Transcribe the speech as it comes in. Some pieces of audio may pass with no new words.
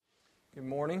Good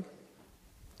morning.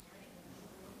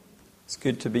 It's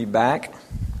good to be back.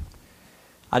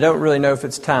 I don't really know if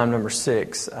it's time number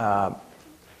 6, but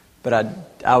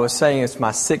I was saying it's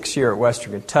my 6th year at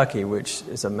Western Kentucky, which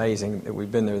is amazing that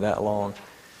we've been there that long.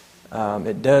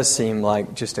 It does seem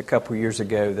like just a couple years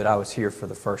ago that I was here for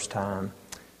the first time.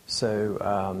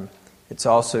 So it's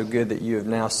also good that you have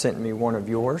now sent me one of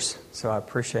yours, so I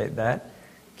appreciate that.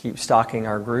 Keep stocking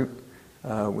our group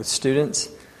with students.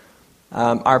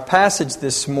 Our passage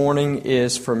this morning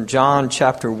is from John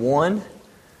chapter 1,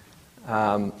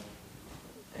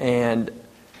 and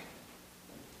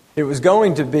it was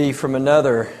going to be from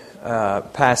another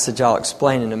passage. I'll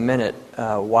explain in a minute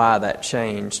why that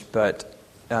changed, but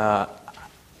I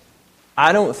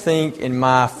don't think in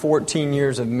my 14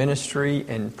 years of ministry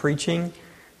and preaching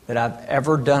that I've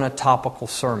ever done a topical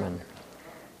sermon,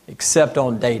 except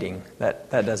on dating. That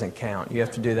doesn't count. You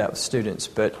have to do that with students,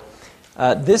 but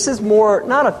this is more,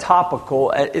 not a topical,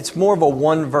 it's more of a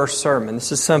one-verse sermon.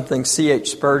 This is something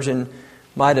C.H. Spurgeon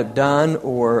might have done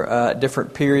or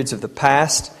different periods of the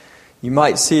past. You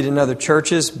might see it in other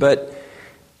churches, but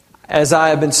as I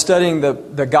have been studying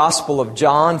the Gospel of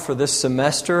John for this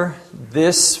semester,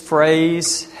 this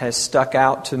phrase has stuck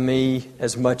out to me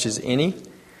as much as any.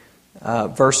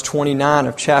 Verse 29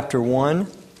 of chapter 1,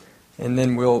 and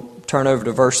then we'll turn over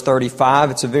to verse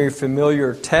 35. It's a very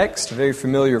familiar text, a very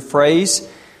familiar phrase.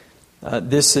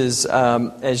 This is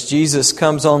as Jesus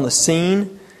comes on the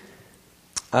scene.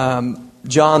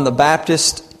 John the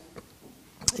Baptist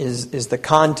is the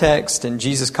context, and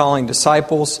Jesus calling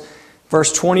disciples.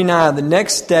 Verse 29, the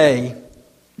next day,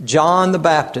 John the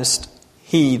Baptist,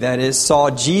 he, that is,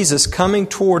 saw Jesus coming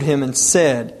toward him and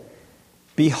said,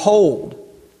 "Behold,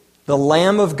 the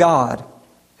Lamb of God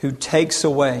who takes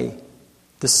away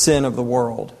the sin of the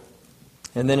world."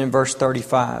 And then in verse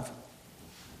 35,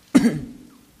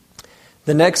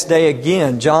 the next day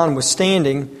again, John was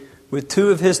standing with 2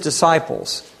 of his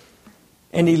disciples,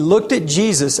 and he looked at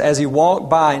Jesus as he walked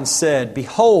by and said,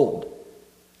 "Behold,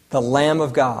 the Lamb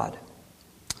of God."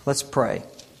 Let's pray.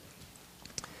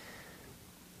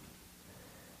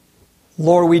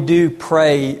 Lord, we do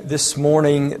pray this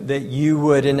morning that you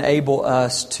would enable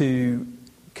us to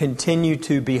continue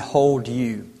to behold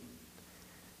you.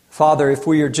 Father, if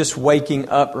we are just waking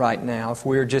up right now, if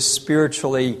we are just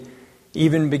spiritually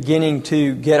even beginning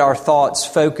to get our thoughts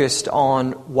focused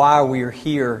on why we are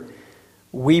here,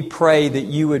 we pray that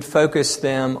you would focus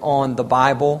them on the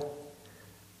Bible,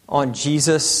 on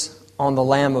Jesus, on the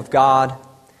Lamb of God,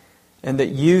 and that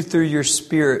you through your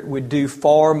Spirit would do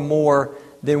far more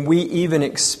than we even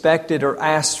expected or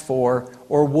asked for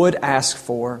or would ask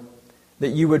for, that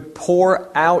you would pour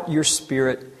out your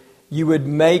Spirit, you would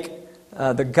make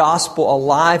the gospel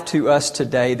alive to us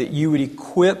today, that you would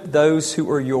equip those who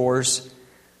are yours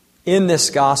in this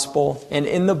gospel and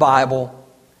in the Bible,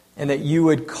 and that you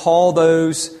would call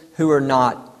those who are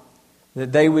not,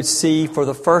 that they would see for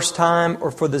the first time or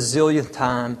for the zillionth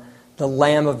time the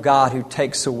Lamb of God who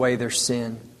takes away their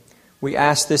sin. We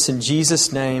ask this in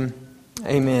Jesus' name.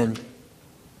 Amen.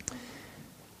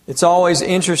 It's always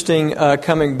interesting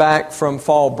coming back from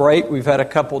fall break. We've had a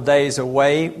couple days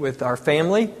away with our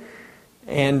family.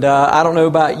 And I don't know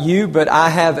about you, but I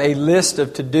have a list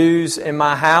of to-dos in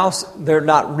my house. They're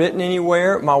not written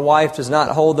anywhere. My wife does not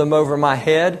hold them over my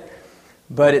head.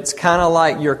 But it's kind of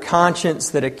like your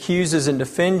conscience that accuses and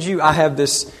defends you. I have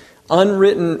this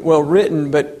unwritten, well,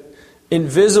 written, but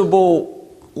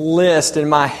invisible list in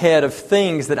my head of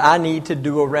things that I need to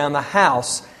do around the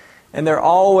house. And they're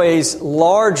always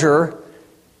larger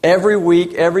every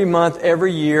week, every month,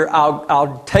 every year.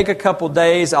 I'll take a couple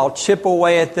days, I'll chip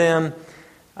away at them.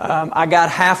 I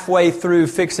got halfway through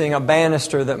fixing a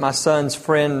banister that my son's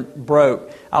friend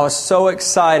broke. I was so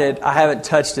excited, I haven't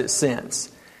touched it since.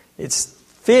 It's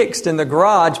fixed in the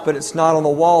garage, but it's not on the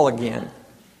wall again.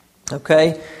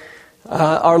 Okay?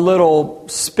 Our little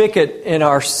spigot in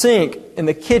our sink in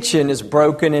the kitchen is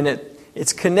broken, and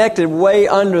it's connected way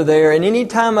under there. And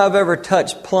anytime I've ever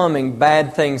touched plumbing,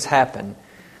 bad things happen.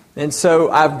 And so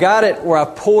I've got it where I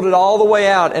pulled it all the way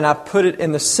out and I put it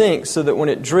in the sink so that when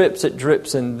it drips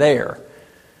in there.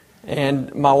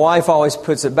 And my wife always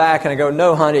puts it back, and I go,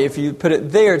 "No, honey, if you put it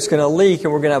there, it's going to leak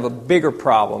and we're going to have a bigger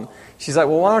problem." She's like,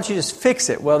 "Well, why don't you just fix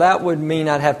it?" Well, that would mean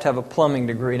I'd have to have a plumbing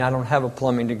degree, and I don't have a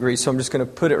plumbing degree, so I'm just going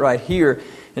to put it right here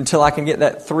until I can get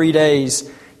that 3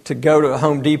 days to go to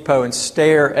Home Depot and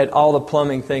stare at all the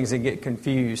plumbing things and get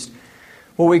confused.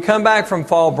 Well, we come back from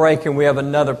fall break and we have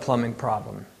another plumbing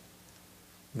problem.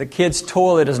 The kids'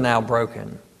 toilet is now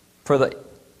broken. For the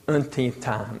umpteenth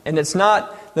time. And it's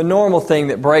not the normal thing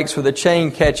that breaks where the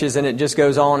chain catches and it just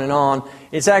goes on and on.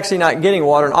 It's actually not getting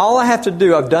water. And all I have to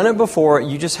do, I've done it before,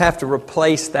 you just have to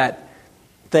replace that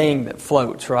thing that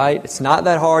floats, right? It's not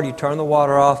that hard. You turn the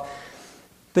water off.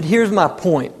 But here's my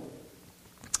point.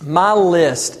 My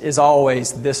list is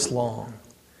always this long.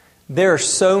 There are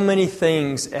so many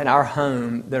things in our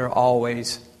home that are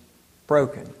always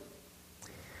broken.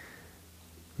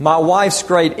 My wife's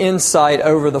great insight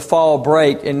over the fall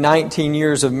break in 19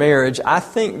 years of marriage, I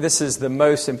think this is the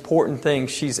most important thing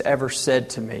she's ever said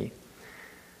to me.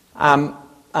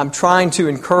 I'm trying to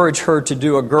encourage her to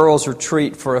do a girls'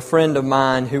 retreat for a friend of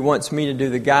mine who wants me to do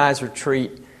the guys'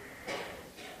 retreat.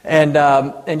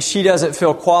 And she doesn't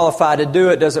feel qualified to do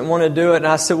it, doesn't want to do it. And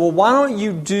I said, well, why don't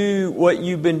you do what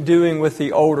you've been doing with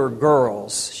the older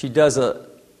girls? She does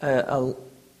a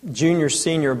junior,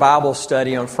 senior Bible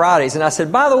study on Fridays. And I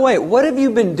said, by the way, what have you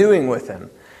been doing with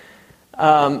them?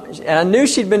 And I knew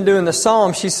she'd been doing the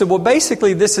Psalms. She said, well,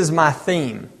 basically, this is my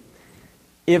theme.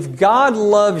 If God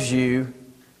loves you,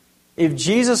 if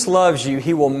Jesus loves you,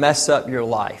 He will mess up your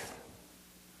life.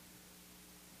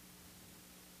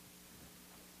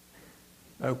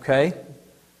 Okay?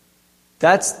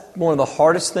 That's one of the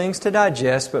hardest things to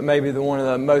digest, but maybe one of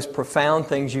the most profound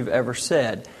things you've ever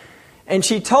said. And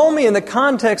she told me in the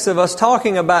context of us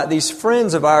talking about these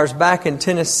friends of ours back in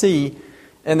Tennessee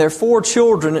and their 4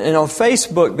 children, and on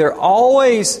Facebook they're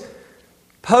always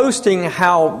posting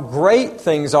how great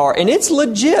things are. And it's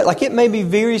legit, like it may be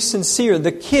very sincere.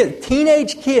 The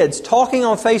teenage kids talking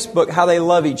on Facebook how they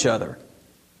love each other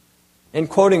and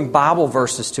quoting Bible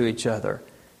verses to each other.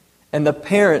 And the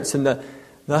parents and the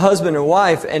husband and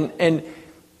wife. And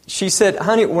she said,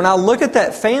 honey, when I look at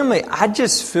that family, I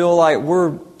just feel like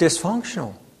we're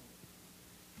dysfunctional.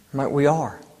 I'm like, we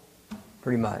are,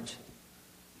 pretty much.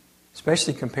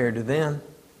 Especially compared to them.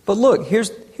 But look,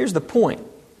 here's the point.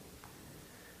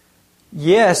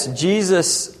 Yes,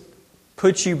 Jesus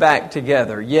puts you back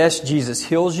together. Yes, Jesus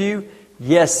heals you.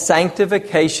 Yes,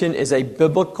 sanctification is a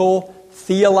biblical,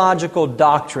 theological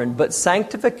doctrine. But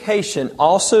sanctification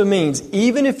also means,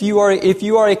 even if you are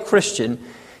a Christian,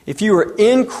 if you are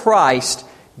in Christ,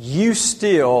 you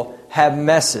still have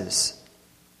messes.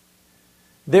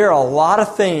 There are a lot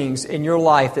of things in your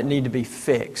life that need to be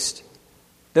fixed,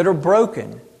 that are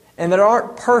broken, and that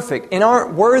aren't perfect, and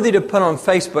aren't worthy to put on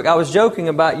Facebook. I was joking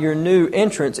about your new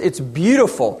entrance. It's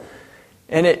beautiful.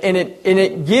 And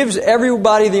it gives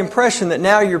everybody the impression that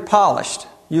now you're polished.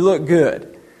 You look good.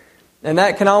 And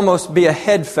that can almost be a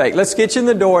head fake. Let's get you in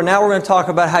the door. Now we're going to talk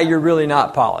about how you're really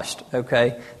not polished.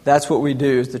 Okay? That's what we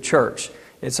do as the church.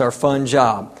 It's our fun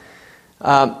job.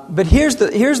 But here's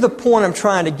the point I'm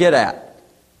trying to get at.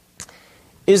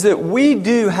 Is that we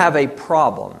do have a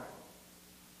problem.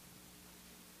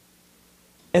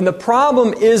 And the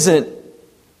problem isn't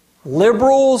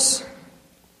liberals.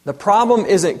 The problem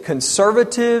isn't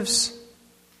conservatives,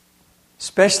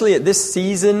 especially at this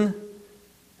season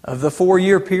of the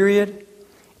 4-year period.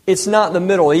 It's not the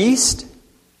Middle East.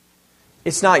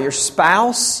 It's not your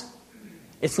spouse.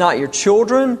 It's not your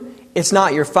children. It's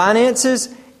not your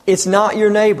finances. It's not your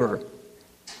neighbor.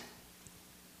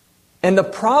 And the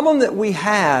problem that we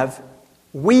have,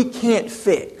 we can't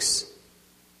fix.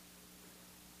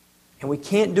 And we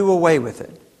can't do away with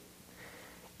it.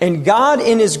 And God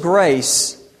in His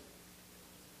grace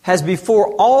has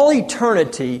before all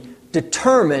eternity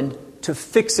determined to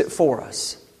fix it for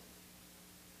us.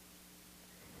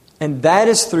 And that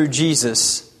is through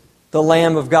Jesus, the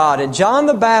Lamb of God. And John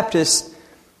the Baptist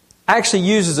actually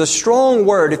uses a strong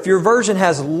word. If your version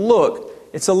has look,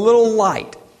 it's a little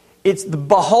light. The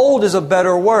behold is a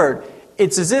better word.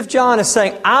 It's as if John is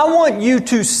saying, I want you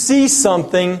to see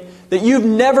something that you've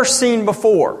never seen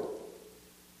before.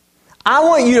 I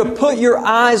want you to put your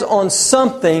eyes on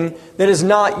something that is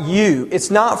not you.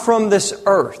 It's not from this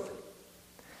earth.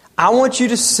 I want you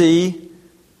to see,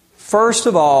 first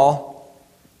of all,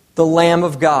 the Lamb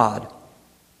of God.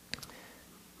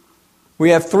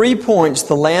 We have 3 points.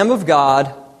 The Lamb of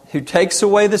God who takes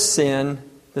away the sin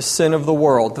of the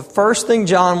world. The first thing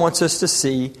John wants us to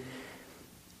see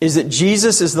is that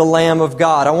Jesus is the Lamb of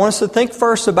God. I want us to think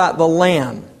first about the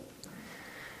Lamb.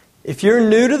 If you're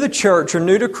new to the church or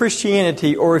new to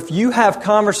Christianity, or if you have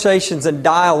conversations and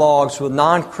dialogues with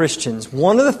non-Christians,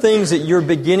 one of the things that you're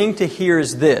beginning to hear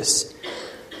is this.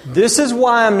 This is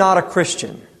why I'm not a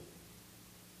Christian.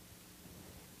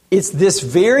 It's this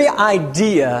very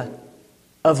idea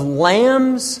of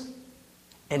lambs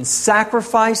and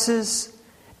sacrifices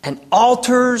and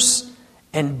altars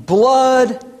and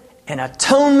blood and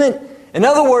atonement. In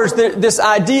other words, this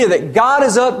idea that God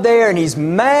is up there and He's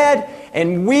mad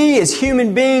and we as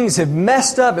human beings have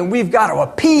messed up and we've got to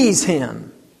appease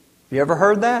Him. Have you ever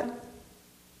heard that?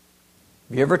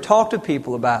 Have you ever talked to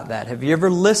people about that? Have you ever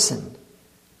listened?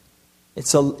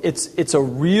 It's a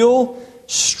real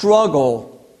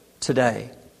struggle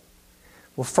today.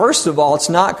 Well, first of all, it's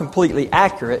not completely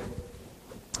accurate.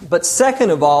 But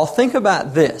second of all, think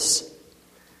about this.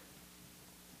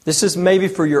 This is maybe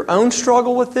for your own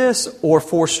struggle with this or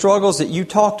for struggles that you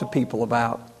talk to people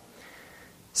about.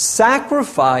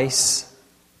 Sacrifice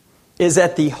is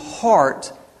at the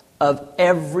heart of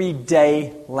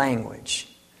everyday language.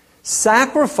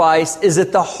 Sacrifice is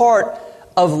at the heart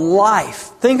of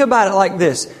life. Think about it like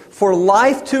this. For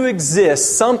life to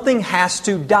exist, something has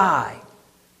to die.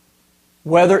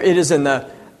 Whether it is in the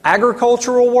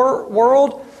agricultural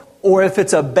world or if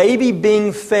it's a baby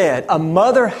being fed, a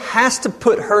mother has to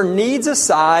put her needs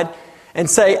aside and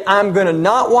say, I'm going to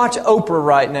not watch Oprah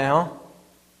right now.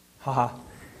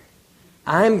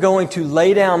 I'm going to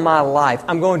lay down my life.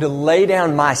 I'm going to lay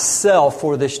down myself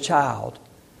for this child.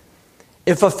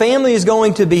 If a family is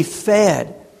going to be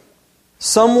fed,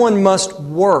 someone must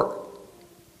work.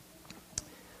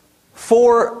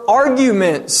 For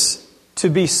arguments to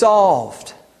be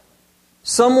solved,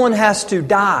 someone has to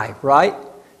die, right?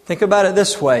 Think about it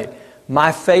this way.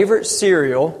 My favorite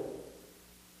cereal,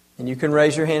 and you can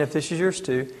raise your hand if this is yours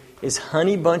too, is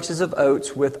Honey Bunches of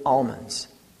Oats with almonds.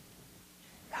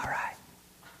 All right.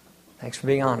 Thanks for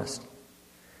being honest.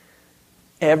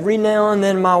 Every now and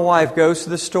then my wife goes to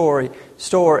the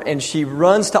store and she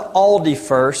runs to Aldi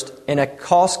first in a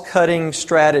cost-cutting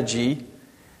strategy.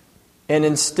 And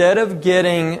instead of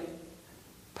getting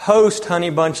Post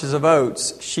Honey Bunches of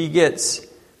Oats, she gets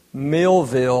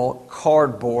Millville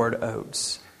cardboard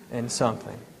oats and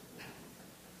something.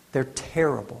 They're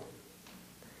terrible.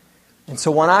 And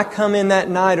so when I come in that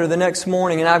night or the next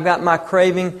morning and I've got my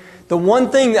craving, the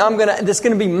one thing that's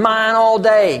going to be mine all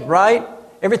day, right?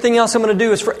 Everything else I'm going to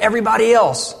do is for everybody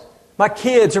else. My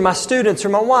kids or my students or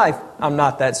my wife. I'm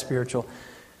not that spiritual.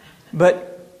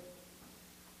 But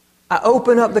I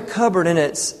open up the cupboard and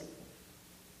it's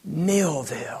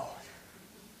Millville.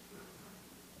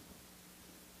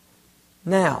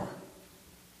 Now,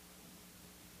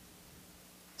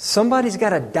 somebody's got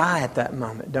to die at that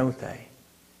moment, don't they?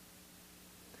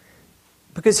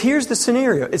 Because here's the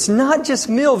scenario. It's not just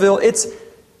Millville, it's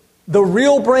the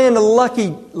real brand of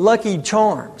Lucky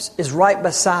Charms is right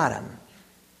beside him.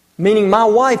 Meaning my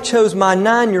wife chose my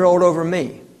 9-year-old over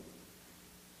me.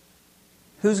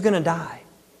 Who's going to die?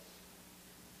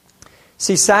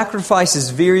 See, sacrifice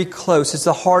is very close. It's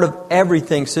the heart of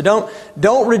everything. So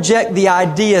don't reject the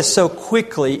idea so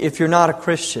quickly if you're not a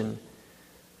Christian.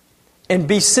 And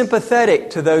be sympathetic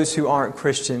to those who aren't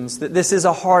Christians. That this is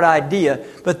a hard idea,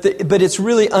 but it's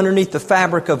really underneath the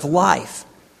fabric of life.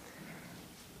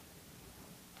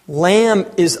 Lamb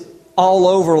is all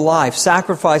over life.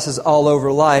 Sacrifice is all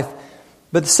over life.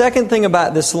 But the second thing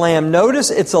about this lamb,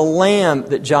 notice it's a lamb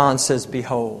that John says,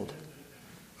 behold.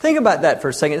 Think about that for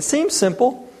a second. It seems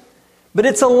simple, but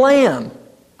it's a lamb.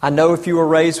 I know if you were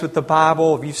raised with the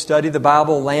Bible, if you study the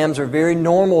Bible, lambs are very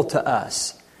normal to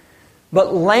us.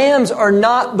 But lambs are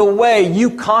not the way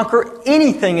you conquer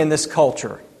anything in this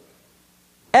culture.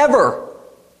 Ever.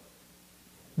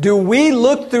 Do we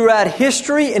look throughout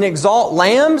history and exalt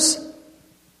lambs?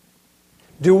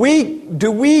 Do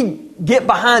we get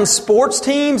behind sports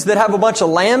teams that have a bunch of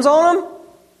lambs on them?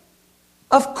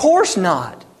 Of course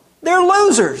not. They're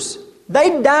losers.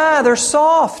 They die. They're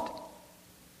soft.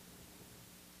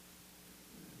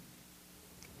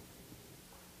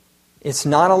 It's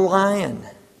not a lion.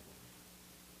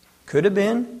 Could have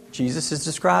been. Jesus is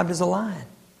described as a lion.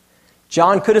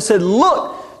 John could have said,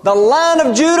 look, the Lion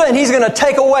of Judah, and He's going to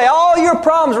take away all your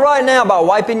problems right now by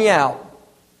wiping you out.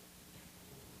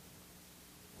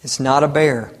 It's not a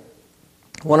bear.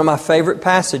 One of my favorite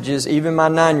passages, even my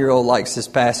 9-year-old likes this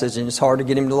passage, and it's hard to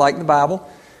get him to like the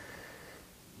Bible,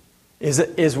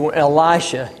 is when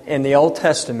Elisha in the Old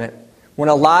Testament, when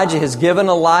Elijah has given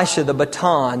Elisha the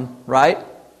baton, right?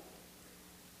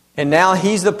 And now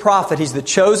he's the prophet. He's the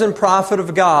chosen prophet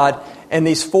of God. And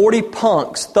these 40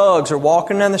 punks, thugs, are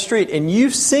walking down the street. And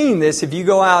you've seen this if you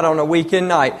go out on a weekend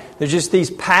night. There's just these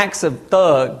packs of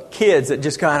thug kids that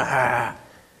just kind of,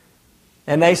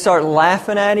 and they start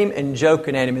laughing at him and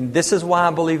joking at him. And this is why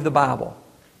I believe the Bible.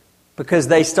 Because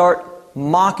they start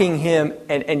mocking him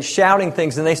and shouting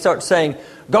things. And they start saying,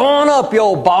 go on up, you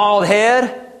old bald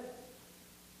head.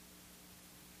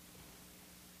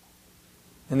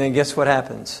 And then guess what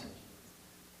happens?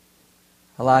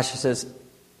 Elisha says,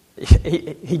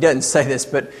 he doesn't say this,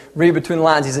 but read between the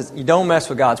lines. He says, you don't mess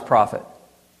with God's prophet.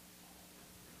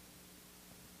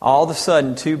 All of a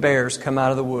sudden, 2 bears come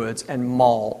out of the woods and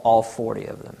maul all 40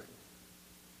 of them.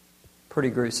 Pretty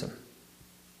gruesome.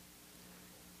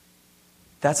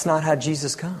 That's not how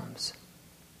Jesus comes,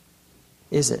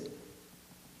 is it?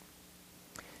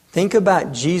 Think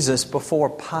about Jesus before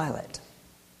Pilate.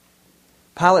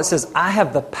 Pilate says, I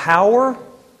have the power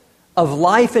of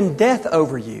life and death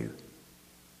over you.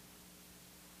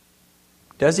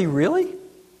 Does he really?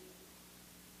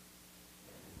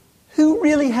 Who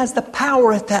really has the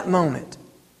power at that moment?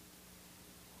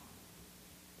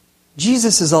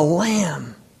 Jesus is a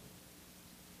lamb.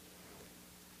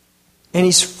 And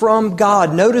he's from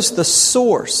God. Notice the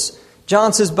source.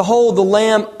 John says, behold, the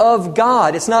Lamb of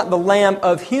God. It's not the Lamb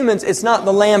of humans. It's not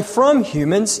the Lamb from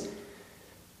humans.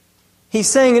 He's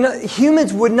saying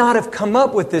humans would not have come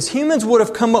up with this. Humans would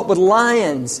have come up with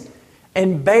lions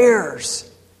and bears.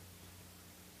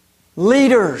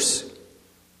 Leaders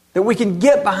that we can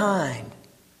get behind.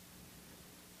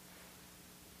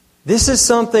 This is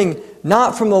something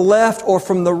not from the left or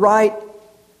from the right.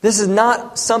 This is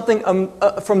not something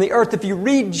from the earth. If you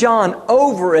read John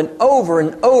over and over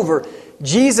and over,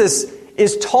 Jesus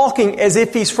is talking as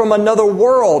if he's from another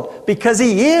world, because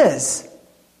he is.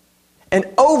 And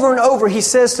over he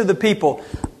says to the people,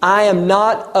 I am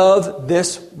not of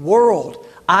this world.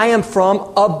 I am from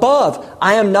above.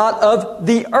 I am not of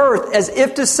the earth. As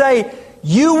if to say,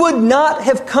 you would not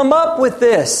have come up with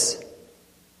this.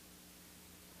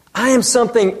 I am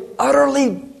something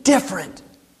utterly different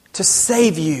to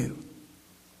save you.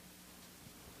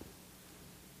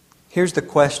 Here's the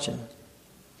question.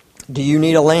 Do you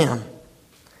need a lamb?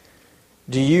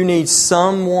 Do you need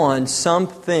someone,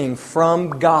 something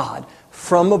from God,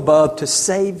 from above to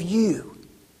save you?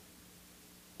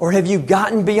 Or have you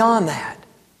gotten beyond that?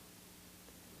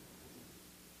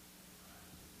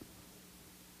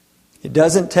 It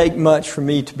doesn't take much for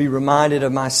me to be reminded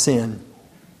of my sin.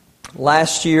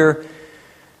 Last year,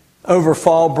 over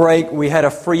fall break, we had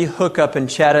a free hookup in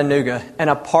Chattanooga, an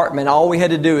apartment. All we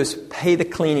had to do is pay the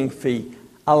cleaning fee.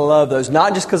 I love those.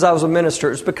 Not just because I was a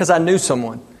minister, it's because I knew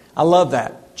someone. I love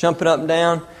that. Jumping up and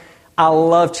down. I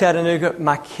love Chattanooga.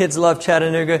 My kids love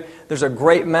Chattanooga. There's a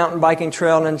great mountain biking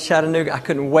trail in Chattanooga. I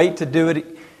couldn't wait to do it.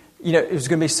 You know, it was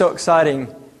going to be so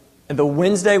exciting. And the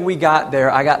Wednesday we got there,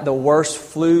 I got the worst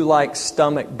flu-like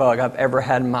stomach bug I've ever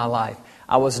had in my life.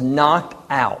 I was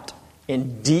knocked out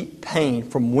in deep pain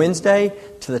from Wednesday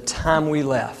to the time we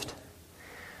left.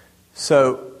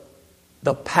 So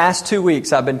the past 2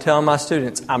 weeks I've been telling my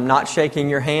students, I'm not shaking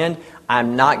your hand.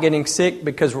 I'm not getting sick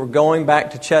because we're going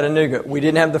back to Chattanooga. We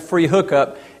didn't have the free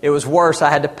hookup. It was worse. I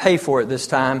had to pay for it this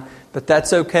time. But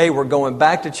that's okay. We're going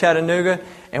back to Chattanooga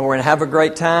and we're going to have a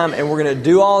great time. And we're going to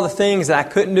do all the things that I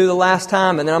couldn't do the last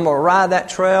time. And then I'm going to ride that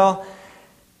trail.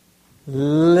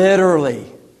 Literally,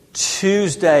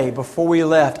 Tuesday before we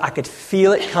left, I could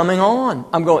feel it coming on.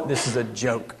 I'm going, this is a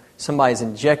joke. Somebody's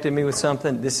injected me with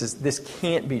something. This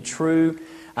can't be true.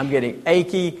 I'm getting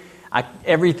achy.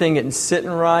 Everything isn't sitting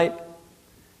right.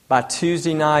 By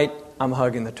Tuesday night, I'm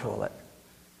hugging the toilet.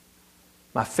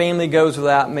 My family goes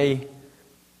without me.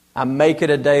 I make it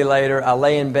a day later. I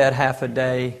lay in bed half a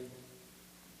day.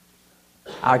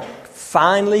 I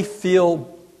finally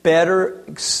feel better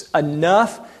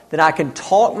enough that I can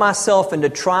talk myself into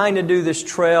trying to do this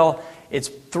trail. It's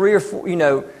 3 or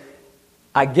 4,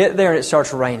 I get there and it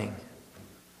starts raining.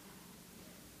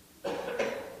 I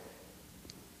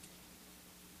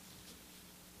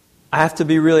have to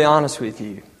be really honest with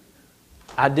you.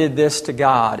 I did this to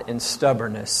God in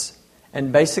stubbornness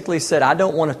and basically said, I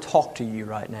don't want to talk to you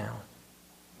right now.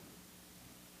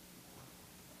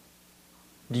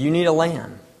 Do you need a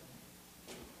lamb?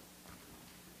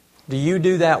 Do you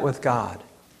do that with God?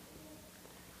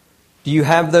 Do you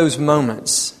have those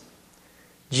moments?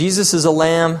 Jesus is a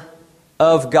lamb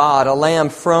of God, a lamb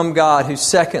from God who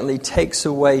secondly takes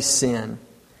away sin.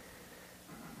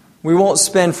 We won't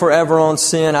spend forever on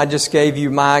sin. I just gave you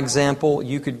my example.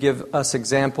 You could give us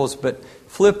examples, but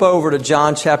flip over to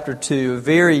John chapter 2, a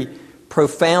very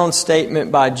profound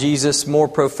statement by Jesus, more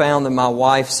profound than my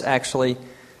wife's actually.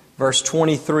 Verse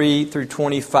 23 through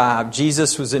 25.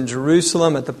 Jesus was in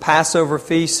Jerusalem at the Passover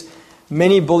feast.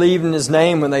 Many believed in His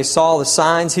name when they saw the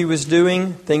signs He was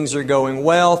doing. Things are going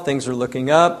well. Things are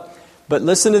looking up. But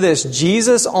listen to this.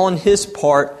 Jesus, on His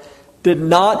part, did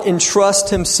not entrust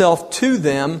Himself to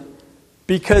them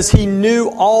because He knew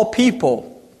all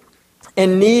people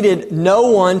and needed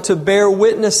no one to bear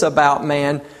witness about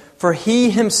man, for He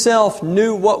Himself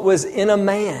knew what was in a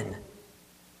man.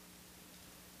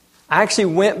 I actually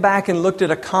went back and looked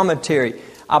at a commentary.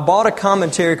 I bought a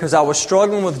commentary because I was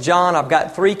struggling with John. I've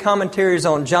got 3 commentaries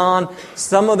on John.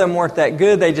 Some of them weren't that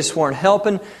good. They just weren't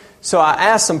helping. So I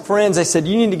asked some friends, they said,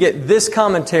 you need to get this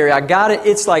commentary. I got it.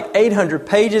 It's like 800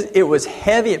 pages. It was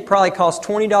heavy. It probably cost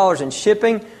 $20 in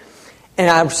shipping. And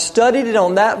I studied it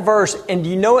on that verse. And do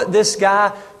you know what this guy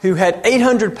who had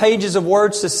 800 pages of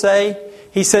words to say?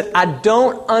 He said, I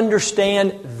don't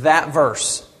understand that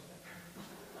verse.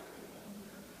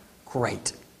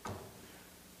 Great.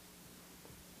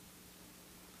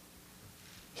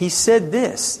 He said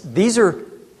this. These are,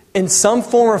 in some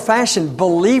form or fashion,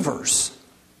 believers.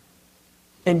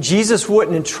 And Jesus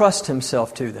wouldn't entrust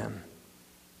Himself to them.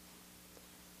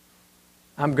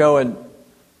 I'm going,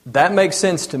 that makes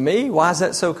sense to me. Why is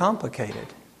that so complicated?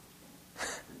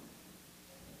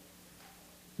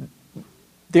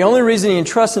 The only reason He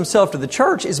entrusts Himself to the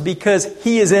church is because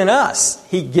He is in us.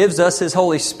 He gives us His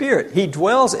Holy Spirit. He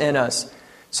dwells in us.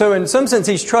 So in some sense,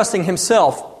 He's trusting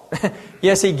Himself.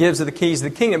 Yes, He gives the keys to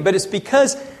the kingdom, but it's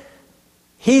because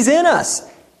He's in us.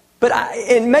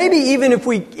 And maybe even if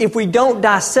we don't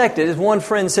dissect it, as one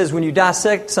friend says, when you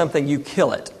dissect something, you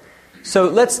kill it. So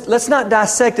let's not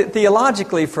dissect it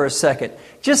theologically for a second.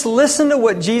 Just listen to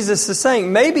what Jesus is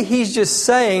saying. Maybe He's just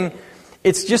saying,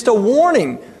 it's just a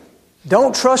warning.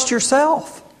 Don't trust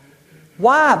yourself.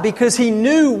 Why? Because He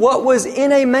knew what was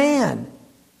in a man.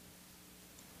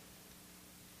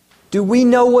 Do we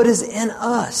know what is in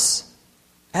us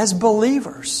as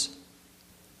believers?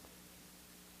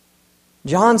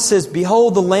 John says,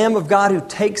 behold the Lamb of God who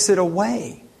takes it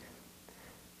away.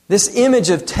 This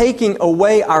image of taking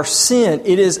away our sin,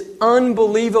 it is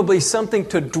unbelievably something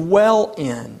to dwell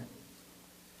in.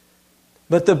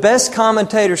 But the best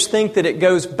commentators think that it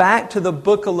goes back to the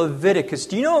book of Leviticus.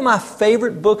 Do you know what my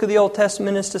favorite book of the Old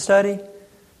Testament is to study?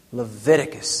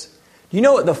 Leviticus. Do you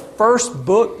know what the first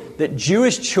book that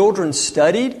Jewish children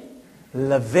studied?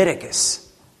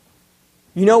 Leviticus.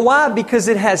 You know why? Because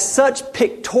it has such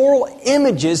pictorial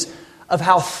images of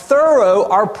how thorough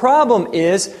our problem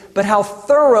is, but how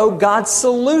thorough God's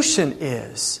solution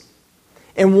is.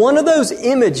 And one of those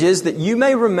images that you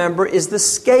may remember is the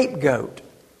scapegoat.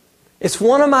 It's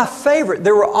one of my favorite.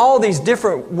 There were all these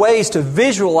different ways to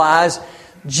visualize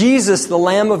Jesus, the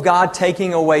Lamb of God,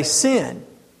 taking away sin.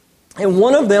 And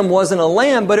one of them wasn't a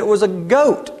lamb, but it was a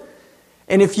goat.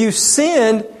 And if you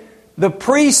sinned, the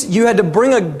priest, you had to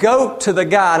bring a goat to the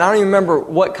guy. And I don't even remember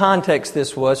what context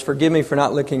this was. Forgive me for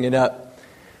not looking it up.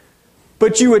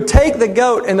 But you would take the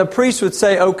goat and the priest would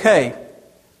say, okay,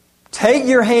 take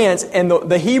your hands. And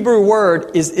the Hebrew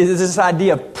word is this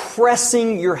idea of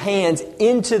pressing your hands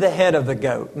into the head of the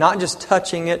goat. Not just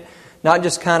touching it, not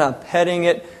just kind of petting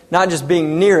it, not just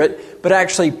being near it, but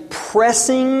actually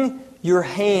pressing your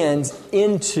hands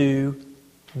into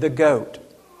the goat.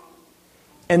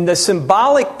 And the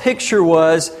symbolic picture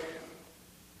was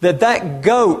that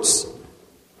goat's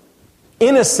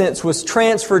innocence was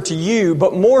transferred to you,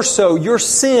 but more so, your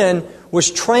sin was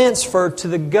transferred to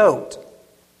the goat.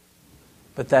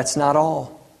 But that's not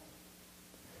all.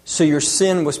 So your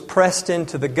sin was pressed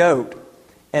into the goat.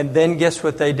 And then guess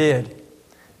what they did?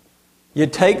 You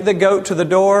take the goat to the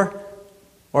door,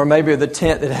 or maybe the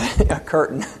tent that had a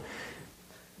curtain.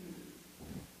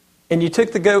 And you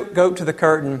took the goat to the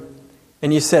curtain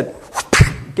and you said,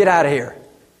 get out of here.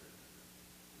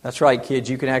 That's right, kids.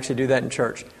 You can actually do that in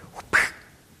church.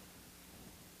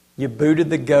 You booted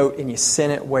the goat and you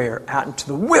sent it where? Out into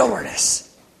the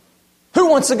wilderness. Who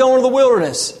wants to go into the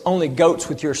wilderness? Only goats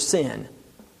with your sin.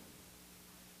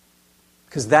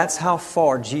 Because that's how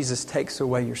far Jesus takes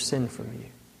away your sin from you.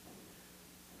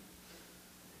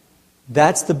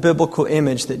 That's the biblical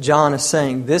image that John is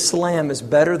saying. This lamb is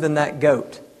better than that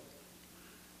goat.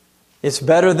 It's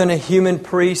better than a human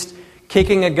priest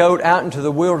kicking a goat out into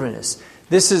the wilderness.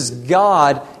 This is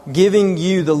God giving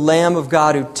you the Lamb of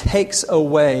God who takes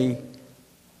away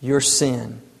your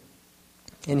sin.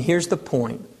 And here's the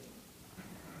point.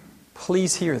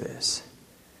 Please hear this.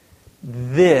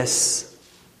 This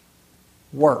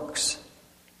works.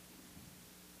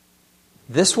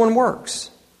 This one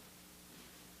works.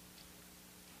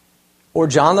 Or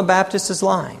John the Baptist is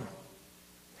lying.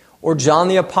 Or John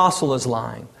the Apostle is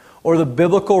lying. Or the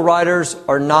biblical writers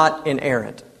are not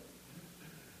inerrant.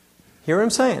 Hear what I'm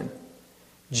saying?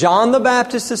 John the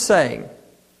Baptist is saying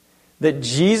that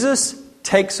Jesus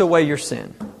takes away your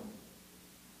sin.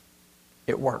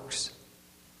 It works.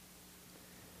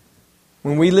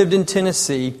 When we lived in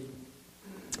Tennessee,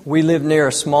 we lived near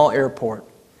a small airport.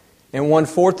 And one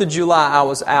 4th of July, I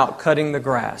was out cutting the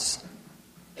grass.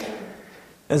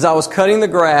 As I was cutting the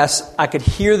grass, I could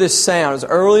hear this sound. It was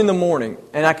early in the morning,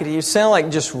 and I could hear it sound like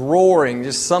just roaring,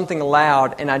 just something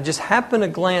loud. And I just happened to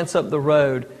glance up the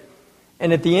road,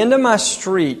 and at the end of my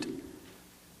street,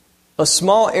 a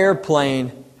small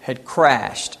airplane had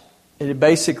crashed It had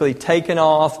basically taken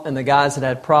off, and the guys had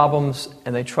had problems,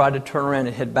 and they tried to turn around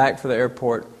and head back for the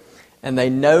airport. And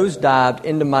they nosedived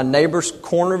into my neighbor's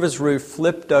corner of his roof,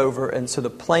 flipped over, and so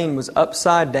the plane was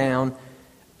upside down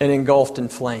and engulfed in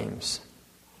flames.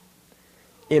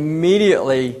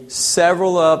 Immediately,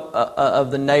 several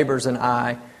of the neighbors and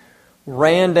I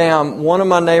ran down. One of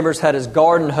my neighbors had his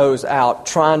garden hose out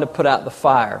trying to put out the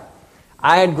fire.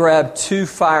 I had grabbed 2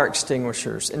 fire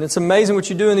extinguishers. And it's amazing what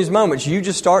you do in these moments. You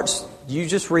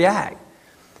just react.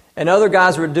 And other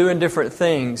guys were doing different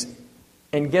things.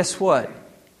 And guess what?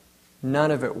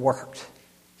 None of it worked.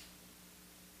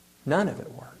 None of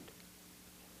it worked.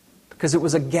 Because it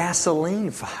was a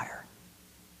gasoline fire.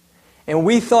 And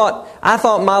I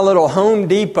thought my little Home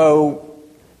Depot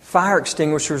fire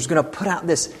extinguisher was going to put out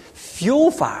this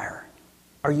fuel fire.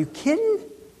 Are you kidding?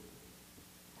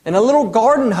 And a little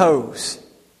garden hose.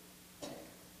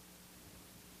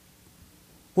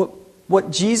 What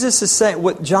Jesus is saying,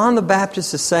 what John the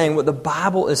Baptist is saying, what the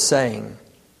Bible is saying,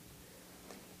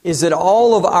 is that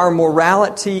all of our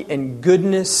morality and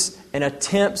goodness and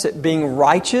attempts at being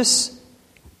righteous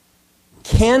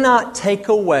cannot take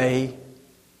away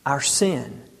our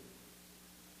sin.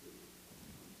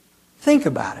 Think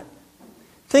about it.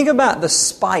 Think about the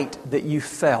spite that you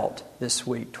felt this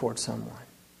week towards someone.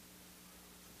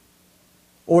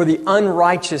 Or the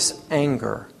unrighteous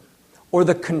anger. Or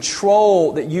the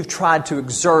control that you've tried to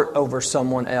exert over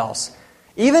someone else.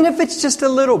 Even if it's just a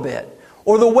little bit.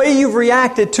 Or the way you've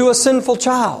reacted to a sinful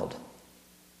child.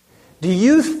 Do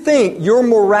you think your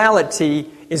morality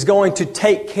is going to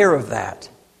take care of that?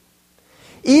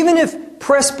 Even if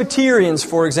Presbyterians,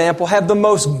 for example, have the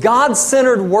most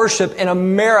God-centered worship in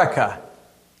America,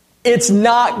 it's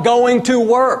not going to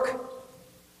work.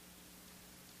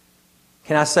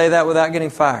 Can I say that without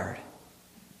getting fired?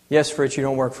 Yes, Fritz, you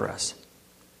don't work for us.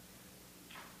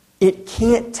 It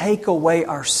can't take away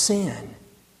our sin.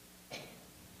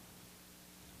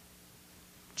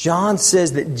 John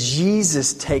says that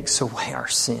Jesus takes away our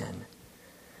sin.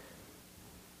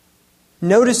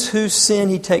 Notice whose sin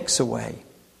He takes away.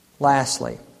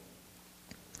 Lastly,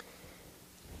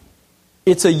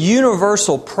 it's a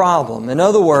universal problem. In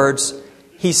other words,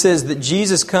 he says that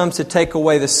Jesus comes to take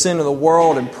away the sin of the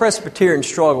world, and Presbyterians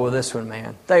struggle with this one,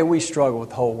 man. We struggle with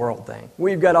the whole world thing.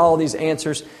 We've got all these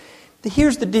answers.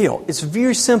 Here's the deal. It's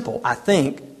very simple, I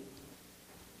think.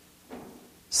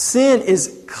 Sin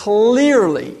is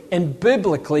clearly and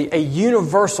biblically a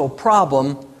universal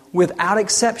problem without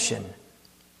exception.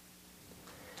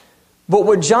 But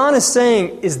what John is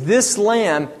saying is this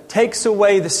Lamb takes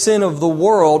away the sin of the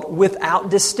world without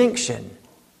distinction.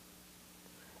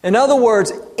 In other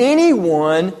words,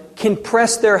 anyone can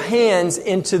press their hands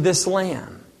into this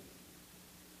Lamb.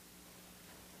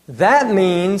 That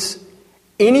means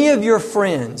any of your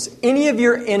friends, any of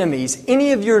your enemies,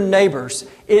 any of your neighbors,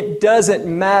 it doesn't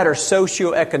matter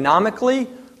socioeconomically,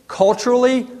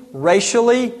 culturally,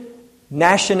 racially,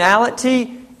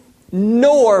 nationality,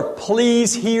 nor,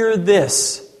 please hear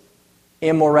this,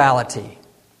 immorality.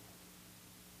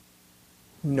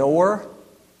 Nor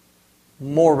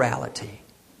morality.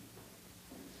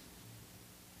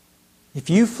 If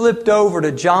you flipped over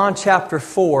to John chapter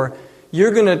 4,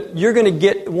 you're gonna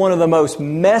get one of the most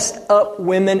messed up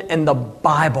women in the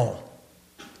Bible.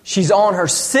 She's on her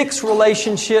 6th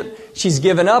relationship. She's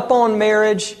given up on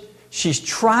marriage. She's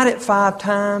tried it 5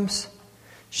 times.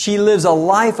 She lives a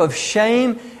life of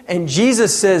shame. And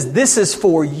Jesus says, this is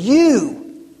for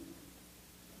you.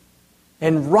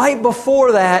 And right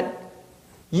before that,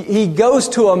 He goes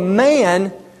to a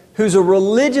man who's a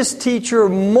religious teacher,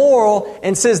 moral,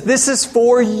 and says, this is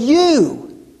for you.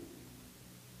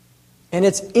 And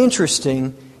it's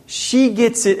interesting, she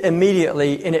gets it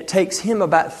immediately, and it takes him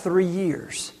about 3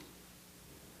 years.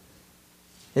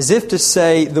 As if to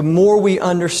say, the more we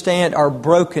understand our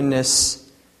brokenness,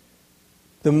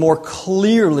 the more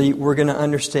clearly we're going to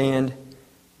understand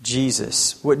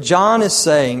Jesus. What John is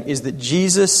saying is that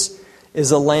Jesus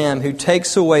is a Lamb who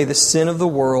takes away the sin of the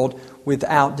world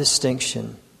without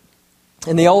distinction.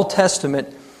 In the Old Testament,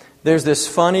 there's this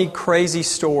funny, crazy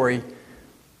story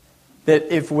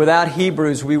that if without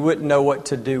Hebrews, we wouldn't know what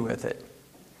to do with it.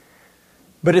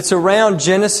 But it's around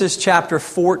Genesis chapter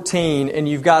 14, and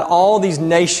you've got all these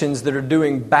nations that are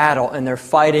doing battle, and they're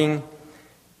fighting.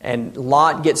 And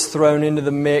Lot gets thrown into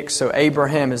the mix. So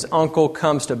Abraham, his uncle,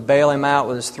 comes to bail him out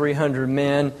with his 300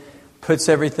 men, puts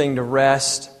everything to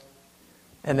rest.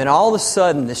 And then all of a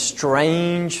sudden, this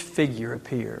strange figure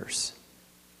appears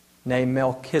named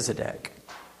Melchizedek.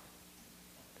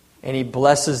 And he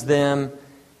blesses them.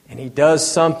 And he does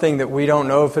something that we don't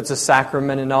know if it's a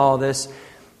sacrament and all this.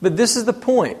 But this is the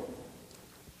point.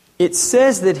 it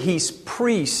says that He's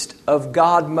priest of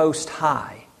God Most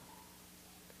High.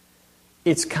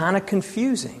 It's kind of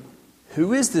confusing.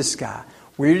 Who is this guy?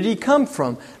 Where did He come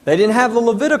from? They didn't have the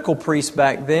Levitical priest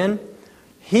back then.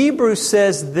 Hebrews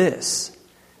says this,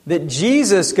 that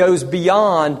Jesus goes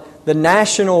beyond the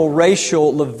national,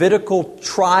 racial, Levitical,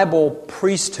 tribal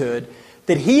priesthood,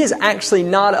 that He is actually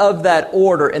not of that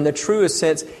order in the truest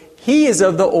sense. He is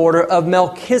of the order of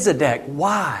Melchizedek.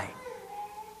 Why?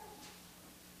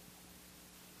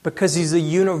 Because He's a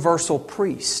universal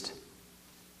priest.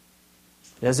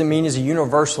 It doesn't mean He's a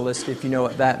universalist, if you know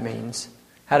what that means.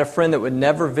 Had a friend that would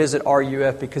never visit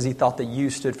RUF because he thought the U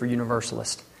stood for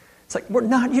universalist. It's like, we're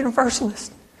not universalists.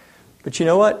 But you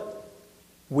know what?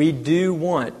 We do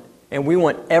want, and we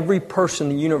want every person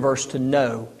in the universe to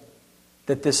know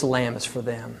that this Lamb is for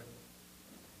them.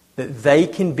 That they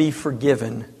can be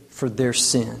forgiven for their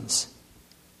sins.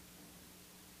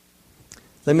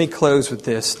 Let me close with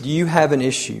this. Do you have an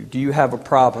issue? Do you have a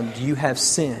problem? Do you have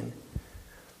sin?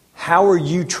 How are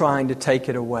you trying to take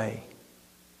it away?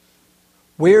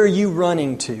 Where are you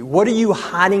running to? What are you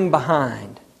hiding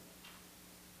behind?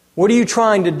 What are you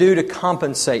trying to do to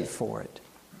compensate for it?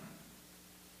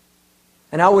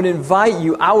 And I would invite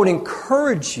you, I would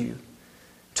encourage you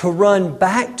to run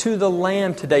back to the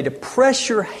Lamb today, to press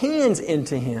your hands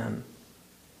into Him.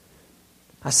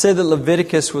 I said that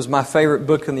Leviticus was my favorite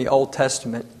book in the Old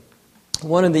Testament.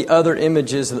 One of the other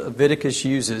images that Leviticus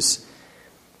uses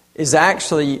is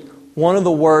actually one of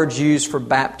the words used for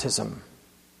baptism.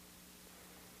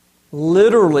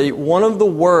 Literally, one of the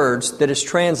words that is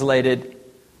translated,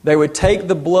 they would take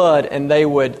the blood and they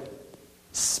would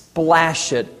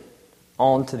splash it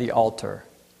onto the altar.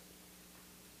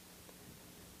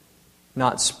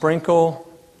 Not sprinkle,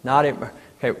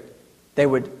 they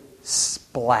would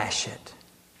splash it.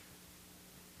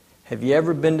 Have you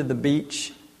ever been to the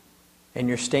beach and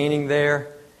you're standing there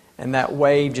and that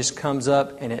wave just comes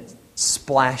up and it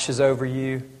splashes over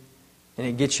you and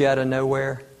it gets you out of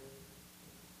nowhere?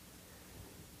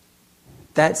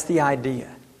 That's the idea.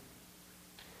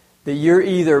 That you're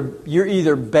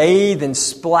either bathed and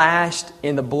splashed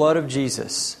in the blood of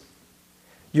Jesus.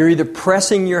 You're either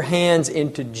pressing your hands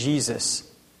into Jesus,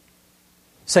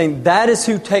 saying, that is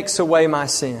who takes away my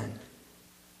sin.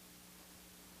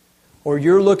 Or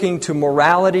you're looking to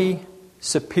morality,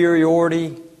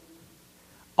 superiority,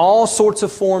 all sorts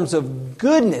of forms of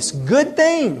goodness, good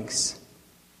things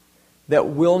that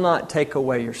will not take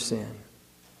away your sin.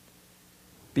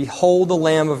 Behold the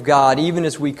Lamb of God. Even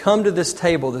as we come to this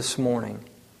table this morning,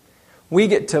 we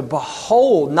get to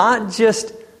behold, not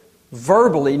just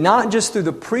verbally, not just through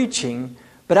the preaching,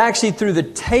 but actually through the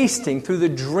tasting, through the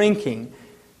drinking,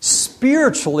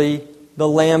 spiritually, the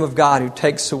Lamb of God who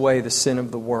takes away the sin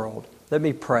of the world. Let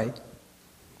me pray.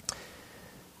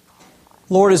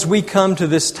 Lord, as we come to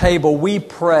this table, we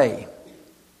pray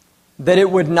that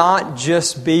it would not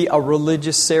just be a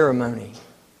religious ceremony.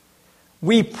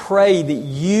 We pray that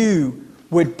You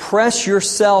would press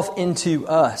Yourself into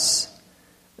us,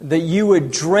 that You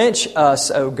would drench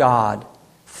us, O God,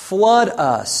 flood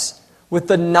us with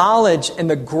the knowledge and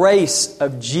the grace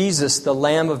of Jesus, the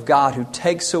Lamb of God, who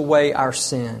takes away our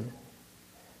sin.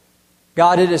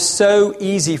 God, it is so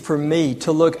easy for me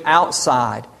to look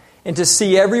outside and to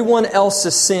see everyone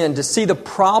else's sin, to see the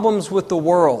problems with the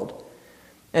world,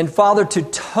 and Father, to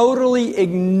totally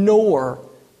ignore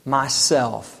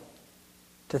myself.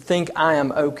 To think I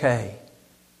am okay.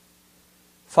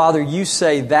 Father, You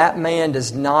say that man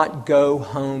does not go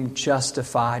home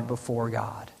justified before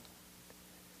God.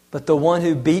 But the one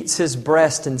who beats his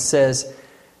breast and says,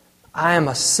 I am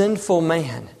a sinful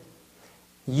man.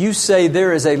 You say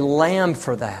there is a lamb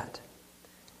for that.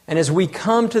 And as we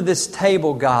come to this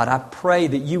table, God, I pray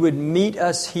that You would meet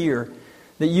us here,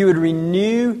 that You would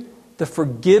renew the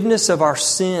forgiveness of our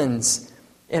sins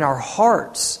in our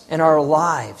hearts and our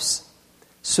lives,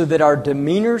 so that our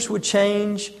demeanors would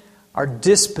change, our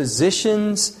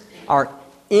dispositions, our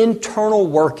internal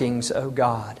workings, O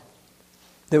God.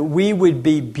 That we would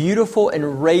be beautiful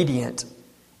and radiant,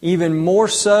 even more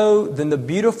so than the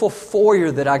beautiful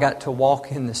foyer that I got to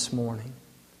walk in this morning.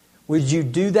 Would You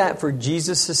do that for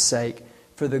Jesus' sake,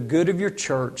 for the good of Your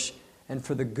church, and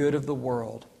for the good of the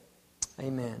world?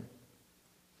 Amen.